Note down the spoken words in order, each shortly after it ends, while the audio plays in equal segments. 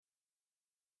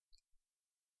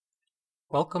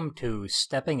Welcome to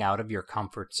Stepping Out of Your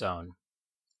Comfort Zone.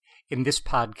 In this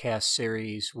podcast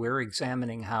series, we're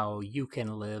examining how you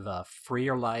can live a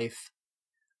freer life,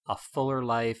 a fuller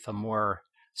life, a more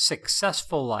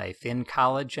successful life in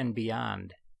college and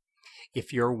beyond.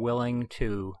 If you're willing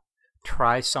to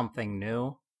try something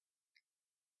new,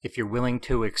 if you're willing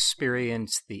to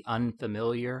experience the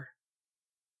unfamiliar,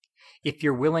 if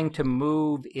you're willing to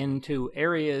move into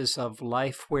areas of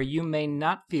life where you may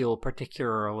not feel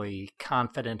particularly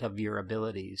confident of your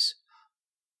abilities,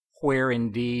 where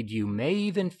indeed you may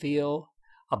even feel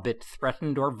a bit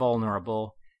threatened or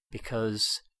vulnerable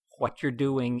because what you're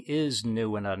doing is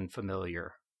new and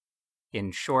unfamiliar.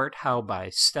 In short, how by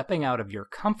stepping out of your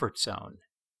comfort zone,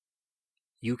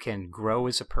 you can grow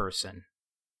as a person.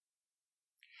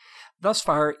 Thus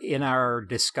far in our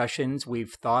discussions,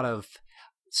 we've thought of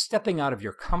stepping out of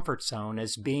your comfort zone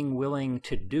as being willing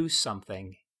to do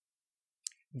something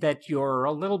that you're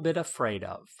a little bit afraid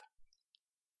of.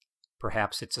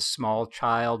 Perhaps it's a small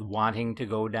child wanting to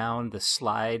go down the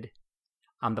slide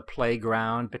on the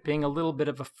playground, but being a little bit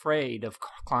afraid of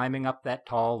climbing up that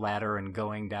tall ladder and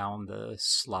going down the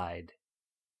slide.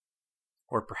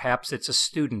 Or perhaps it's a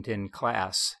student in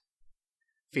class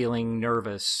feeling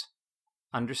nervous,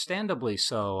 understandably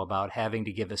so, about having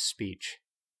to give a speech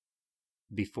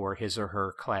before his or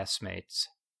her classmates.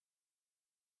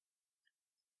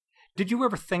 Did you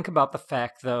ever think about the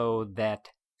fact, though,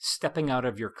 that stepping out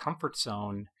of your comfort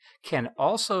zone can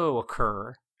also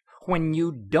occur when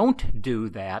you don't do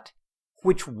that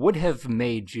which would have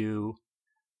made you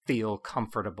feel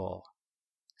comfortable?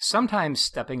 Sometimes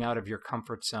stepping out of your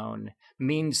comfort zone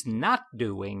means not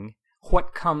doing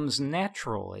what comes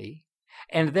naturally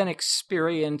and then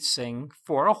experiencing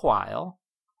for a while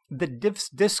the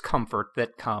discomfort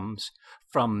that comes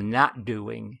from not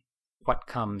doing what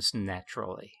comes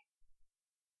naturally.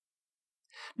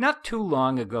 Not too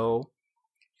long ago,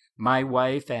 my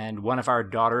wife and one of our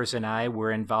daughters and I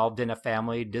were involved in a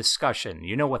family discussion.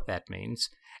 You know what that means,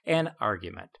 an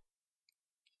argument.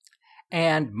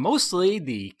 And mostly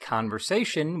the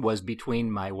conversation was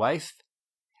between my wife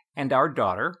and our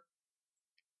daughter.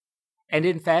 And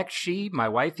in fact, my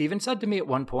wife even said to me at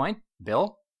one point,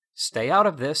 "Bill, stay out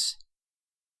of this."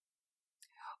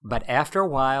 But after a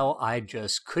while, I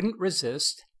just couldn't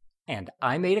resist, and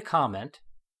I made a comment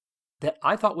that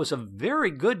I thought was a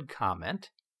very good comment,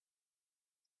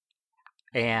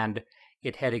 and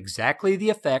it had exactly the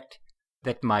effect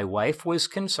that my wife was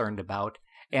concerned about,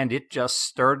 and it just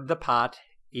stirred the pot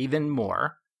even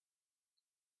more.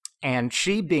 And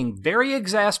she, being very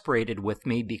exasperated with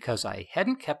me because I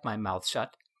hadn't kept my mouth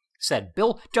shut, said,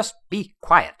 "Bill, just be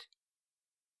quiet."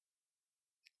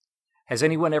 Has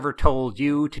anyone ever told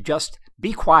you to just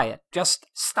be quiet? Just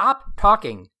stop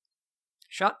talking.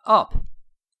 Shut up.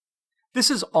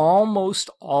 This is almost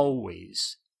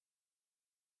always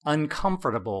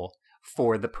uncomfortable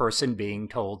for the person being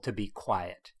told to be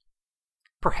quiet.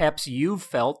 Perhaps you've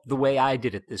felt the way I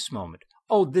did at this moment.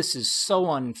 Oh, this is so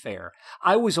unfair.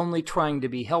 I was only trying to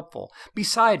be helpful.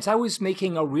 Besides, I was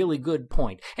making a really good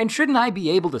point. And shouldn't I be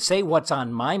able to say what's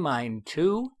on my mind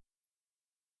too?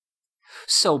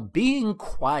 So being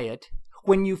quiet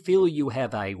when you feel you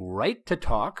have a right to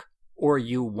talk or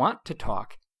you want to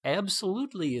talk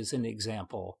absolutely is an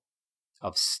example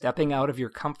of stepping out of your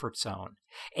comfort zone.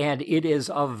 And it is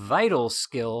a vital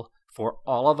skill for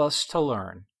all of us to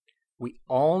learn. We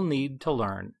all need to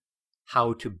learn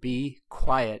how to be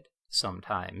quiet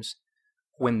sometimes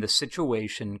when the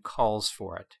situation calls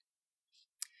for it.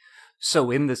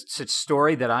 So in the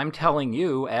story that I'm telling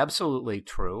you, absolutely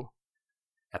true.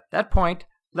 At that point,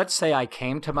 let's say I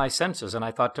came to my senses and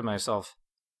I thought to myself,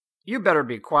 "You better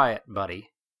be quiet, buddy."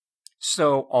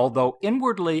 So, although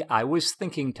inwardly I was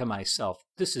thinking to myself,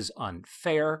 this is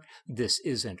unfair, this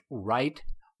isn't right,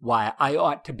 why I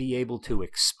ought to be able to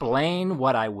explain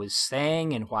what I was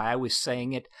saying and why I was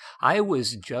saying it, I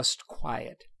was just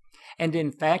quiet. And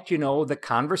in fact, the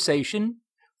conversation,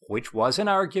 which was an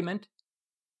argument,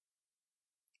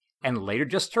 and later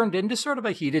just turned into sort of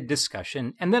a heated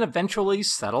discussion, and then eventually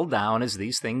settled down as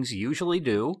these things usually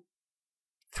do.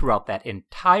 Throughout that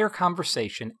entire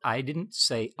conversation, I didn't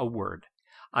say a word.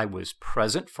 I was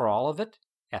present for all of it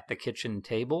at the kitchen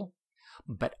table,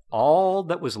 but all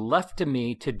that was left to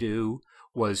me to do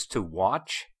was to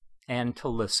watch and to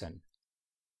listen.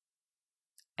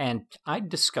 And I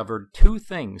discovered two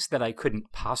things that I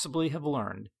couldn't possibly have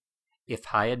learned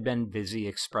if I had been busy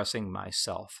expressing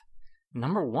myself.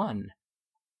 Number one,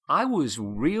 I was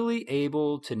really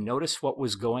able to notice what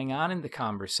was going on in the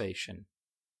conversation.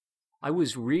 I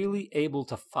was really able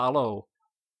to follow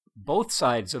both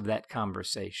sides of that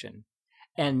conversation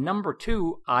And number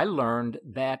two, I learned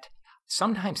that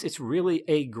sometimes it's really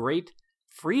a great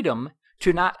freedom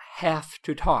to not have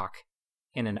to talk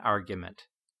in an argument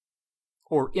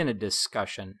or in a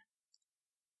discussion.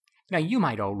 Now, you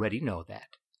might already know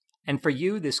that, and for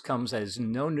you, this comes as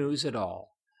no news at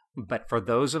all. But for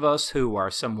those of us who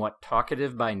are somewhat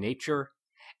talkative by nature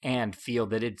and feel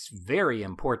that it's very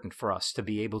important for us to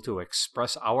be able to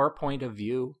express our point of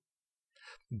view,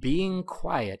 being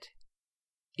quiet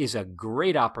is a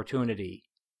great opportunity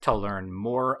to learn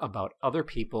more about other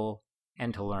people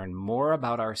and to learn more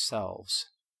about ourselves.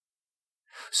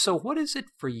 So what is it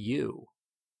for you?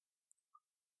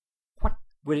 What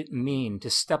would it mean to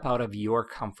step out of your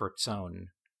comfort zone?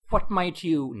 What might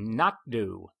you not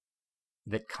do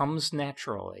that comes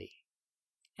naturally?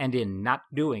 And in not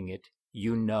doing it,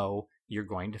 you know you're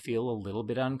going to feel a little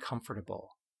bit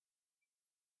uncomfortable.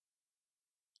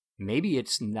 Maybe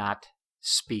it's not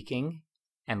speaking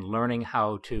and learning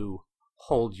how to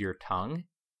hold your tongue.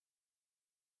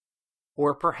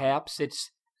 Or perhaps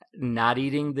it's not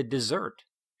eating the dessert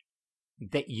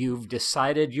that you've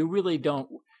decided you really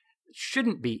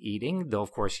shouldn't be eating, though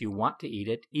of course you want to eat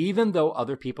it, even though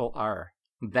other people are.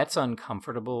 That's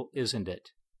uncomfortable, isn't it?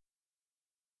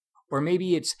 Or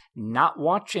maybe it's not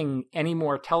watching any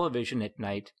more television at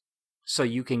night so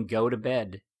you can go to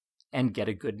bed and get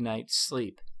a good night's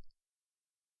sleep.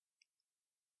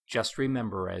 Just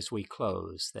remember as we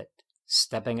close that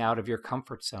stepping out of your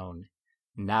comfort zone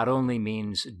not only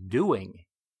means doing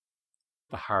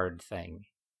the hard thing,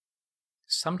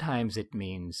 sometimes it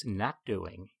means not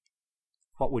doing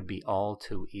what would be all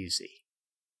too easy.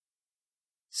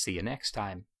 See you next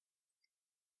time.